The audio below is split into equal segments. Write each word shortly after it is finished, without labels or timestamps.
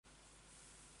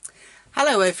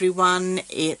Hello everyone,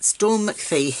 it's Dawn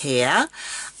McPhee here,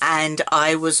 and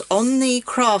I was on the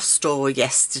craft store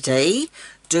yesterday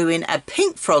doing a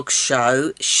Pink Frog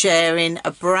show, sharing a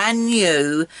brand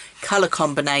new colour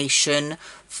combination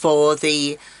for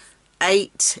the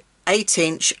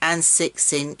 8-inch and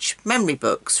 6-inch memory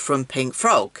books from Pink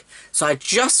Frog. So I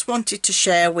just wanted to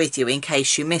share with you in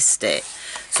case you missed it.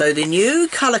 So the new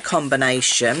colour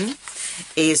combination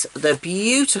is the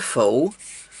beautiful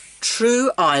True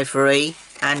Ivory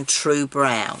and True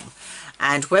Brown.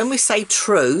 And when we say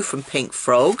true from Pink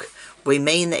Frog, we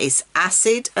mean that it's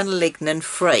acid and lignin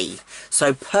free.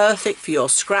 So perfect for your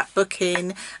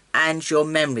scrapbooking and your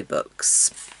memory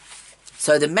books.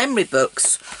 So the memory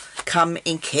books come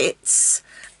in kits,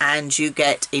 and you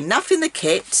get enough in the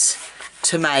kit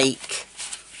to make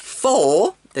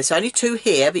 4. There's only 2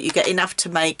 here, but you get enough to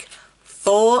make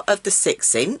 4 of the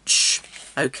 6-inch.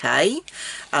 Okay,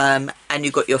 and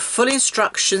you've got your full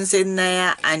instructions in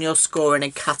there and your scoring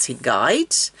and cutting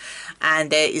guide, and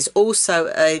there is also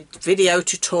a video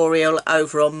tutorial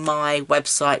over on my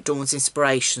website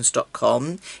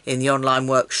dawnsinspirations.com in the online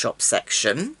workshop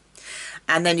section.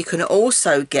 And then you can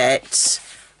also get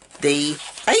the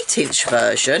 8-inch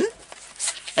version.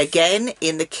 Again,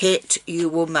 in the kit you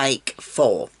will make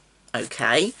 4.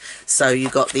 Okay, so you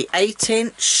got the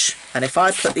 8-inch, and if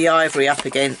I put the ivory up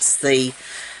against the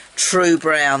True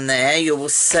Brown there, you will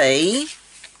see,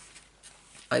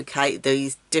 okay,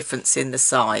 the difference in the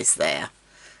size there.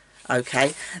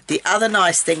 Okay, the other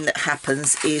nice thing that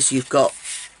happens is you've got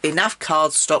enough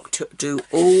cardstock to do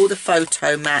all the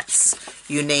photo mats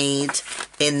you need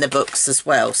in the books as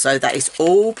well. So that is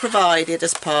all provided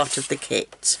as part of the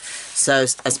kit. So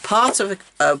as part of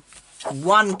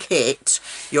one kit,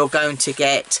 you're going to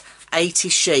get 80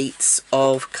 sheets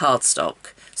of cardstock.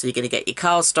 So you're going to get your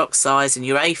cardstock size and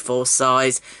your A4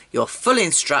 size, your full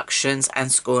instructions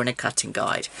and scoring and cutting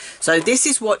guide. So this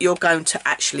is what you're going to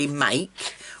actually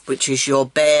make, which is your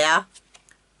bare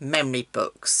memory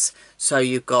books. So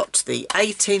you've got the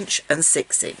 8-inch and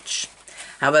 6-inch.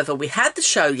 However, we had the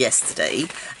show yesterday,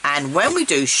 and when we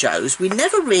do shows, we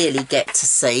never really get to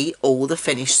see all the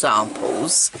finished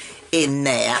samples in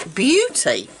their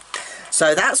beauty.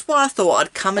 So that's why I thought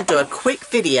I'd come and do a quick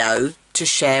video to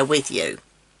share with you.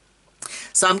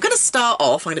 So I'm going to start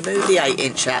off, I'm going to move the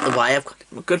 8-inch out of the way. I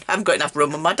haven't got enough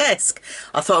room on my desk.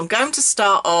 I thought I'm going to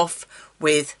start off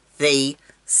with the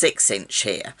 6-inch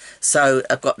here. So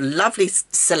I've got lovely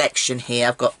selection here.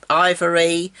 I've got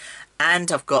ivory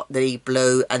and I've got the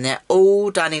blue, and they're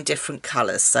all done in different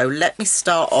colours. So let me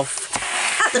start off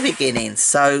at the beginning.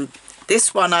 So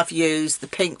this one I've used the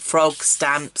Pink Frog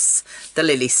stamps, the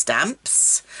Lily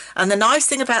stamps. And the nice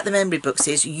thing about the memory books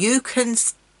is you can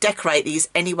decorate these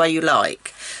any way you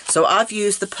like. So I've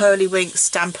used the Pearly Wink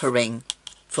stamper ring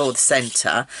for the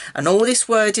centre, and all this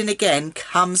wording again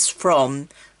comes from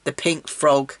the Pink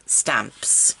Frog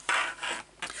stamps.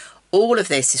 All of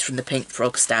this is from the Pink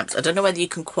Frog stamps. I don't know whether you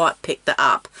can quite pick that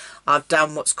up. I've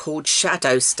done what's called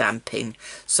shadow stamping.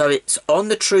 So it's on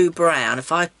the True Brown.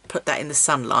 If I put that in the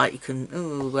sunlight, you can...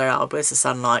 Ooh, where's the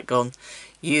sunlight gone?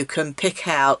 You can pick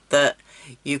out that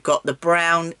you've got the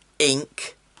brown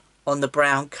ink on the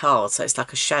brown card. So it's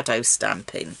like a shadow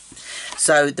stamping.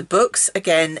 So the books,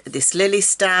 again, this Lily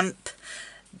stamp.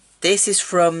 This is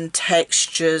from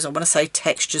Textures, I want to say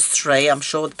Textures 3. I'm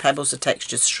sure the Pebbles are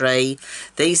Textures 3.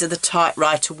 These are the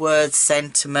typewriter words,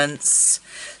 sentiments.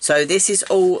 So this is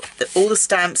all the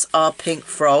stamps are Pink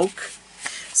Frog.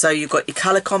 So you've got your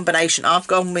colour combination. I've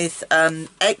gone with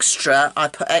extra. I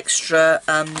put extra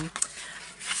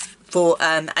for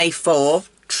A4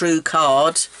 True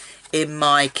Card in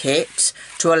my kit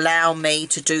to allow me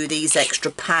to do these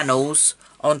extra panels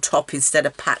on top instead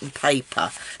of pattern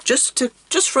paper, just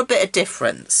for a bit of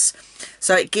difference.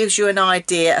 So it gives you an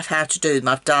idea of how to do them.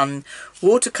 I've done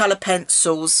watercolour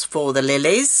pencils for the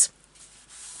lilies,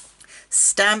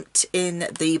 stamped in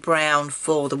the brown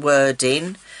for the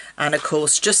wording, and of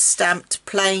course just stamped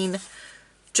plain,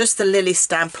 just the lily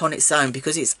stamp on its own,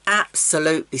 because it's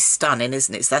absolutely stunning,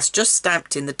 isn't it? So that's just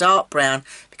stamped in the dark brown,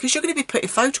 because you're going to be putting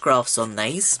photographs on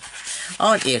these,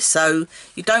 aren't you? So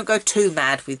you don't go too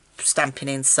mad with stamping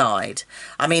inside.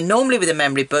 I mean, normally with a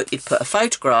memory book you'd put a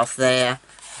photograph there,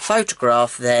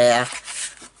 photograph there,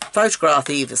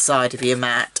 photograph either side of your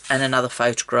mat, and another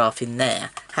photograph in there.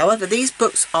 However, these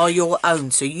books are your own,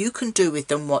 so you can do with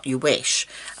them what you wish.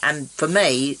 And for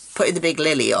me, putting the big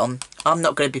lily on, I'm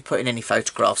not going to be putting any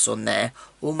photographs on there.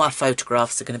 All my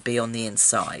photographs are going to be on the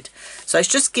inside. So it's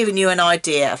just giving you an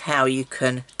idea of how you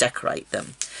can decorate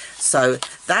them. So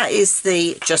that is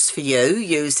the Just For You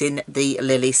using the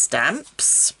Lily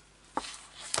stamps.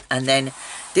 And then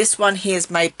This one here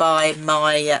is made by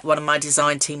my one of my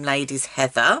design team ladies,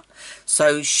 Heather.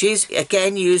 So she's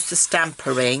again used the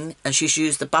stampering, and she's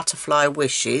used the Butterfly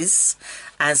Wishes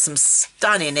and some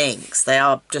stunning inks. They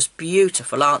are just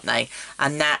beautiful, aren't they?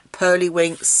 And that Pearly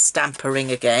Winks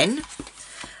stampering again.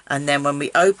 And then when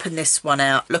we open this one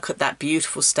out, look at that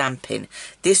beautiful stamping.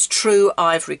 This True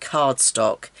Ivory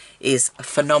cardstock is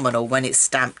phenomenal when it's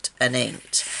stamped and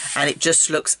inked. And it just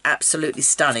looks absolutely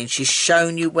stunning. She's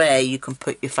shown you where you can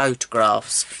put your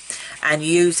photographs. And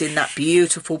using that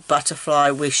beautiful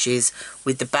Butterfly Wishes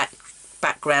with the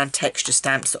background texture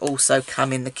stamps that also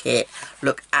come in the kit.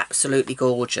 Look absolutely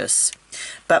gorgeous.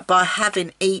 But by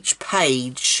having each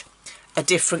page a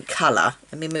different colour,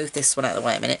 let me move this one out of the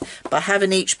way a minute, by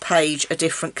having each page a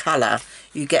different colour,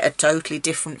 you get a totally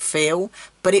different feel,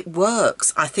 but it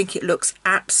works. I think it looks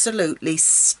absolutely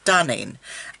stunning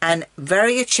and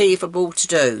very achievable to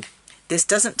do. This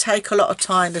doesn't take a lot of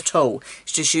time at all.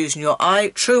 It's just using your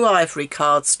True Ivory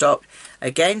cardstock.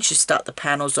 Again, she stuck the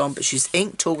panels on, but she's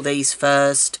inked all these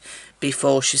first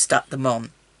before she stuck them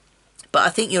on. But I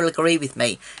think you'll agree with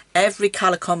me, every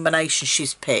colour combination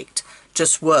she's picked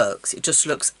just works. It just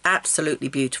looks absolutely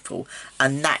beautiful,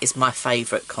 and that is my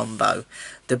favourite combo.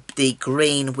 The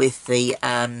green with the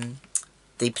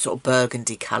sort of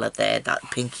burgundy colour there, that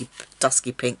pinky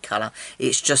dusky pink colour.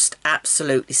 It's just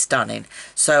absolutely stunning.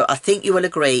 So I think you will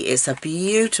agree it's a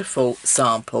beautiful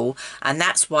sample, and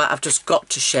that's why I've just got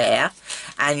to share.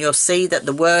 And you'll see that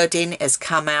the wording has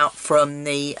come out from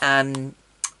the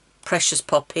Precious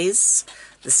Poppies,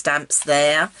 the stamps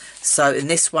there. So, and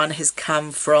this one has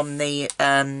come from the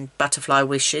Butterfly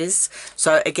Wishes.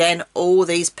 So again, all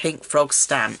these Pink Frog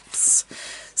stamps.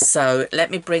 So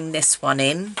let me bring this one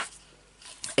in.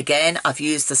 Again, I've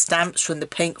used the stamps from the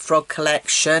Pink Frog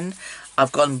collection.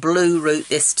 I've gone blue route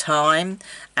this time,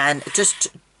 and just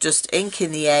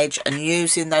inking the edge and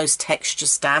using those texture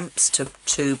stamps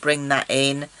to bring that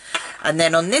in. And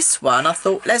then on this one, I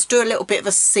thought, let's do a little bit of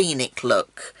a scenic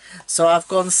look. So I've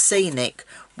gone scenic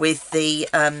with the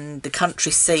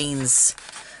country scenes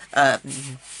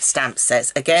stamp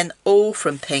sets. Again, all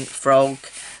from Pink Frog.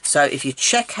 So if you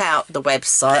check out the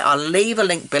website, I'll leave a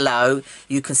link below.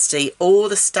 You can see all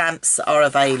the stamps that are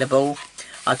available.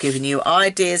 I've given you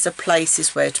ideas of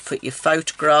places where to put your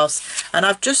photographs. And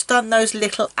I've just done those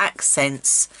little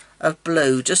accents of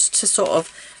blue just to sort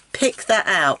of pick that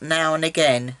out now and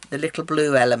again, the little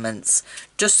blue elements,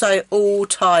 just so it all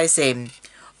ties in.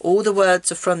 All the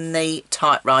words are from the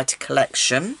Typewriter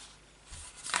collection,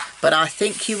 but I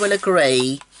think you will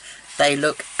agree they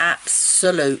look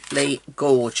absolutely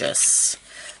gorgeous.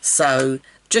 So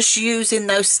just using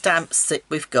those stamps that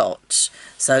we've got.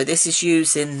 So this is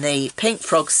using the Pink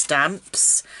Frog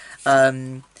stamps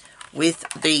with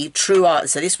the True Ivory.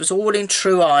 So this was all in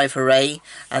True Ivory,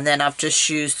 and then I've just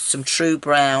used some True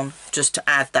Brown just to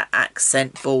add that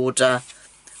accent border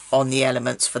on the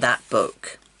elements for that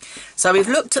book. So we've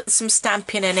looked at some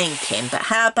stamping and inking, but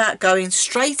how about going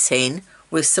straight in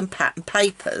with some pattern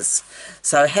papers?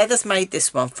 So Heather's made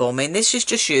this one for me, and this is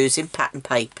just using pattern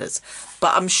papers,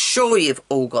 but I'm sure you've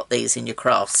all got these in your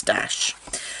craft stash.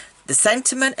 The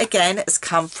sentiment again has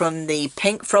come from the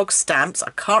Pink Frog stamps.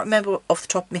 I can't remember off the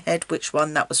top of my head which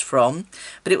one that was from,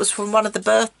 but it was from one of the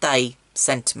birthday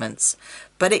sentiments.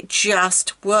 But it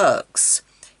just works.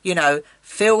 You know,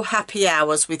 fill happy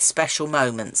hours with special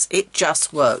moments. It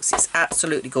just works. It's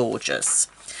absolutely gorgeous.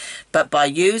 But by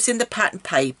using the pattern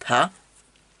paper,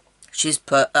 she's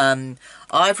put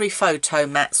ivory photo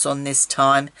mats on this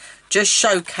time, just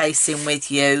showcasing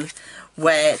with you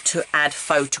where to add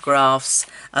photographs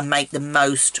and make the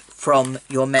most from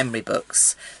your memory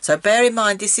books. So bear in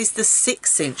mind, this is the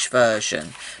 6-inch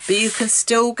version, but you can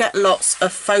still get lots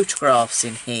of photographs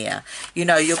in here. You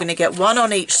know, you're going to get one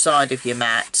on each side of your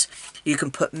mat. You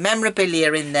can put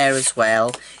memorabilia in there as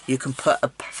well. You can put a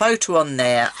photo on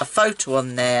there, a photo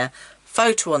on there,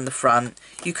 photo on the front.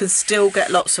 You can still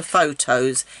get lots of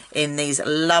photos in these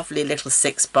lovely little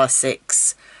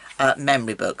 6x6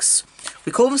 memory books.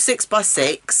 We call them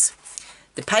 6x6.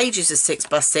 The pages are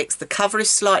 6x6. The cover is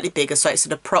slightly bigger, so it's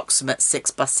an approximate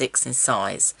 6x6 in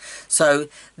size. So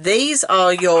these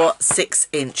are your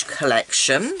 6-inch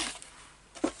collection.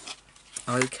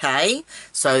 Okay,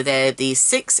 so they're the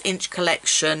 6-inch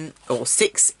collection or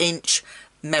 6-inch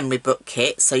memory book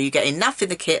kit. So you get enough in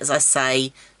the kit, as I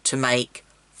say, to make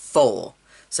 4.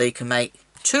 So you can make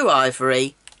 2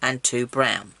 ivory and 2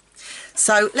 brown.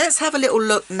 So let's have a little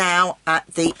look now at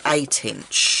the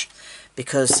 8-inch,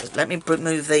 because let me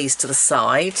move these to the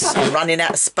side. I'm running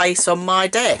out of space on my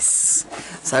desk.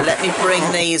 So let me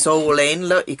bring these all in.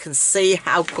 Look, you can see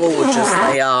how gorgeous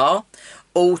they are.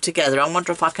 all together. I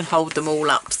wonder if I can hold them all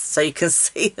up so you can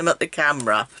see them at the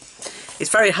camera. It's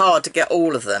very hard to get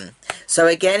all of them. So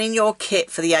again, in your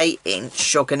kit for the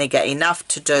 8-inch, you're going to get enough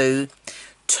to do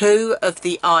 2 of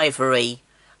the ivory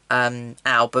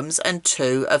albums and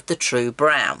 2 of the true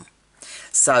brown.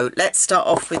 So let's start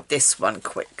off with this one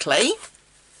quickly.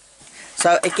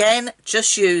 So again,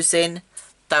 just using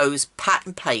those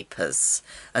pattern papers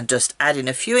and just adding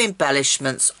a few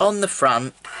embellishments on the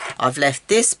front. I've left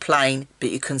this plain,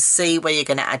 but you can see where you're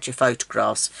going to add your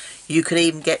photographs. You could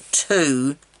even get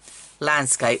 2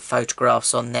 landscape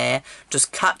photographs on there.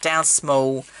 Just cut down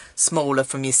smaller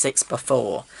from your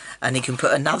 6x4, and you can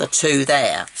put another 2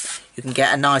 there. You can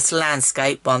get a nice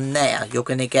landscape one there. You're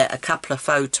going to get a couple of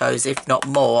photos, if not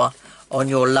more, on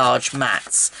your large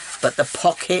mats. But the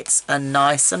pockets are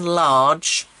nice and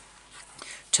large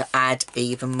to add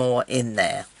even more in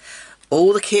there.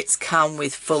 All the kits come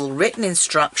with full written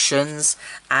instructions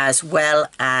as well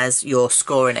as your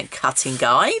scoring and cutting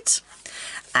guide.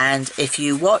 And if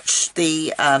you watched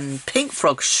the Pink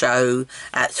Frog show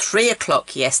at 3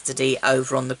 o'clock yesterday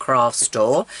over on the craft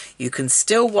store, you can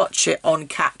still watch it on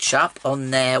catch up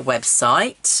on their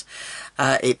website.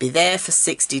 It'll be there for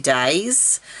 60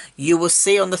 days. You will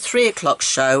see on the 3 o'clock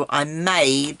show I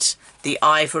made the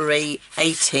ivory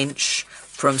 8-inch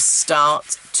from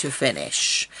start to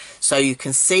finish, so you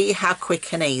can see how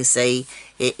quick and easy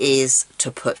it is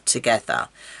to put together.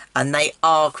 And they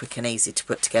are quick and easy to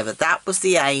put together. That was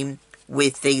the aim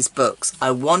with these books.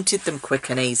 I wanted them quick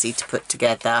and easy to put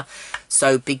together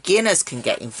so beginners can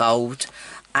get involved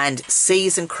and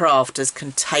seasoned crafters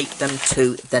can take them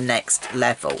to the next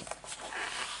level.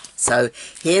 So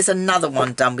here's another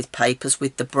one done with papers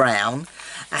with the brown.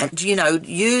 And, you know,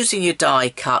 using your die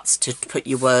cuts to put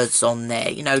your words on there.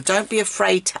 You know, don't be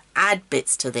afraid to add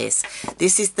bits to this.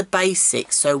 This is the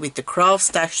basics. So with the craft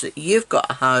stash that you've got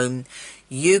at home,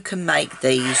 you can make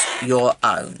these your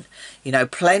own. You know,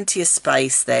 plenty of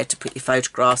space there to put your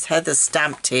photographs. Heather's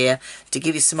stamped here to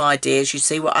give you some ideas. You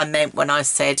see what I meant when I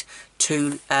said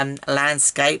to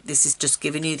landscape. This is just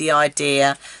giving you the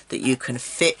idea that you can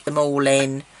fit them all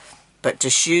in, but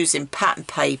just using pattern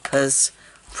papers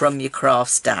from your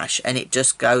craft stash, and it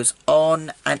just goes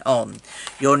on and on.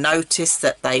 You'll notice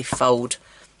that they fold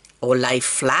or lay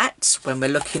flat when we're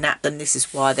looking at them. This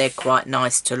is why they're quite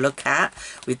nice to look at.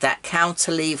 With that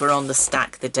counter lever on the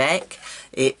stack the deck,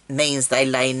 it means they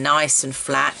lay nice and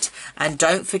flat. And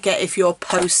don't forget, if you're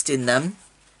posting them,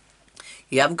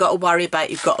 you haven't got to worry about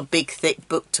you've got a big thick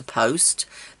book to post,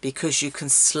 because you can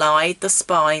slide the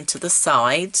spine to the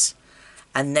side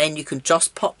and then you can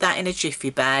just pop that in a jiffy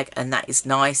bag, and that is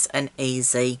nice and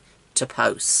easy to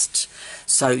post.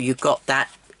 So you've got that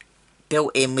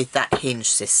built in with that hinge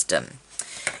system.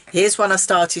 Here's one I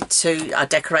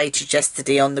decorated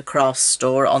yesterday on the craft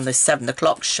store on the 7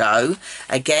 o'clock show.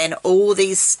 Again, all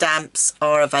these stamps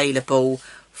are available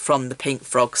from the Pink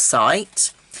Frog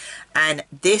site. And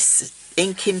this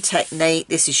inking technique,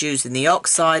 this is using the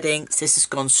oxide inks. This has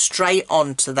gone straight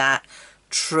onto that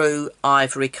true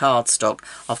ivory cardstock.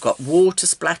 I've got water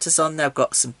splatters on there, I've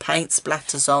got some paint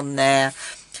splatters on there,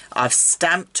 I've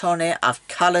stamped on it, I've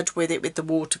coloured with it with the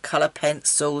watercolour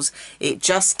pencils. It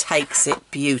just takes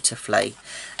it beautifully.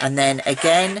 And then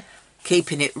again,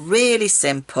 keeping it really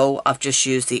simple, I've just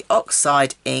used the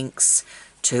oxide inks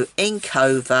to ink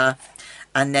over,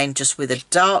 and then just with a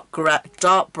dark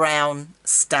brown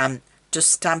stamp, just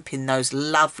stamping those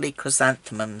lovely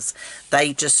chrysanthemums.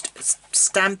 They just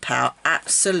stamp out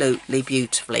absolutely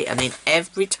beautifully. I mean,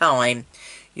 every time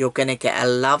you're going to get a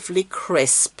lovely,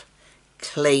 crisp,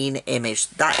 clean image.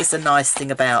 That is the nice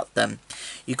thing about them.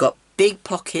 You've got big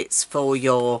pockets for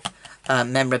your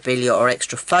memorabilia or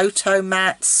extra photo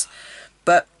mats,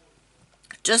 but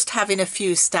just having a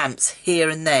few stamps here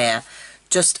and there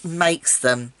just makes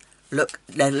them look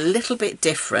a little bit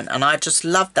different. And I just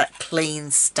love that clean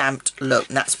stamped look,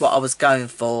 and that's what I was going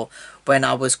for when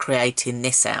I was creating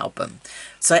this album.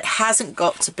 So it hasn't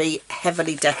got to be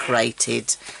heavily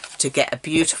decorated to get a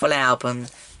beautiful album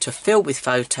to fill with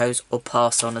photos or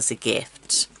pass on as a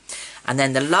gift. And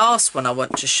then the last one I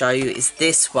want to show you is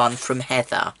this one from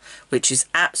Heather, which is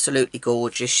absolutely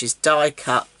gorgeous. She's die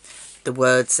cut the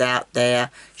words out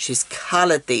there, she's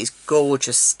coloured these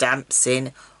gorgeous stamps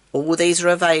in. All these are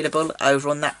available over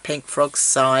on that Pink Frog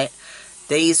site.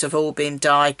 These have all been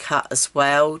die cut as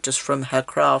well, just from her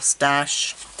craft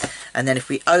stash. And then if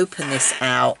we open this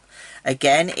out,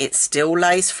 again, it still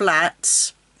lays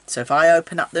flat. So if I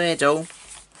open up the middle,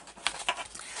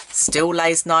 still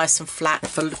lays nice and flat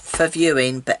for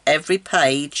viewing, but every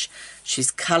page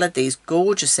she's coloured these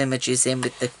gorgeous images in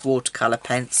with the watercolour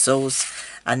pencils.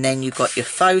 And then you've got your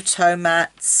photo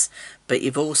mats, but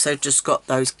you've also just got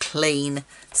those clean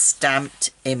stamped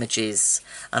images,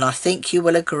 and I think you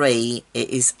will agree it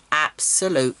is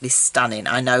absolutely stunning.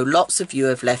 I know lots of you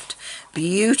have left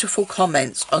beautiful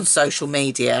comments on social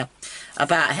media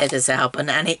about Heather's album,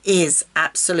 and it is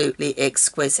absolutely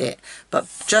exquisite. But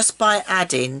just by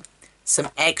adding some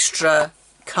extra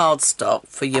cardstock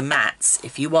for your mats,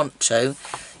 if you want to,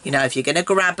 you know, if you're going to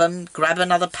grab them, grab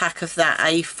another pack of that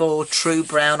A4 True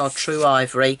Brown or True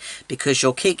Ivory, because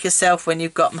you'll kick yourself when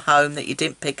you've got them home that you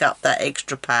didn't pick up that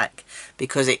extra pack,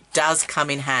 because it does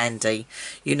come in handy,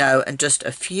 you know. And just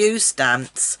a few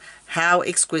stamps, how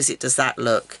exquisite does that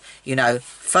look? You know,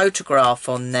 photograph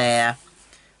on there,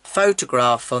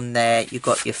 you've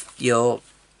got your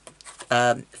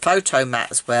photo mat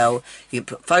as well. You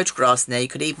can put photographs in there, you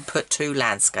could even put 2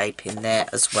 landscape in there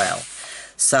as well.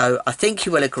 So I think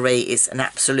you will agree it's an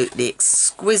absolutely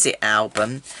exquisite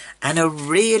album and a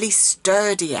really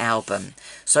sturdy album.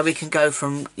 So we can go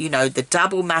from, you know, the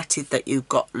double matted that you've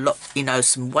got, you know,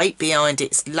 some weight behind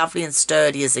it, it's lovely and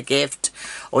sturdy as a gift,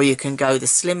 or you can go the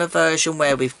slimmer version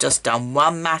where we've just done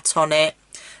 1 mat on it.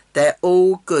 They're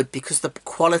all good because the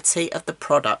quality of the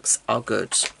products are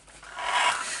good.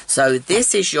 So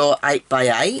this is your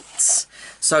 8x8.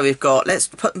 So we've got, let's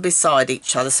put them beside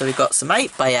each other. So we've got some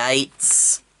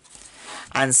 8x8s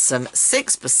and some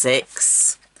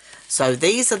 6x6. So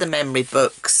these are the memory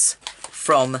books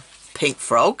from Pink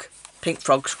Frog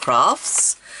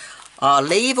Crafts. I'll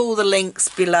leave all the links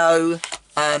below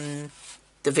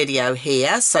the video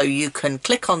here, so you can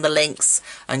click on the links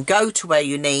and go to where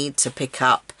you need to pick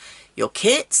up your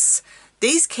kits.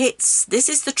 These kits, this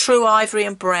is the True Ivory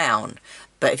and Brown.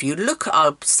 But if you look,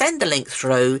 I'll send the link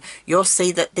through, you'll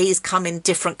see that these come in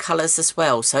different colours as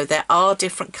well. So there are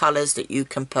different colours that you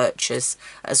can purchase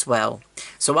as well.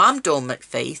 So I'm Dawn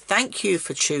McPhee. Thank you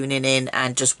for tuning in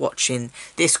and just watching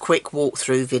this quick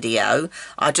walkthrough video.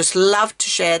 I just love to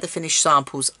share the finished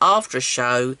samples after a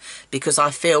show, because I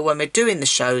feel when we're doing the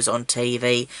shows on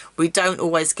TV, we don't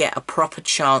always get a proper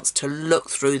chance to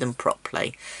look through them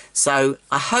properly. So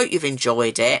I hope you've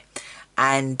enjoyed it,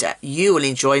 and you will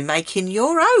enjoy making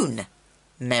your own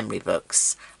memory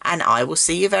books. And I will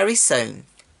see you very soon.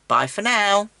 Bye for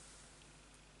now.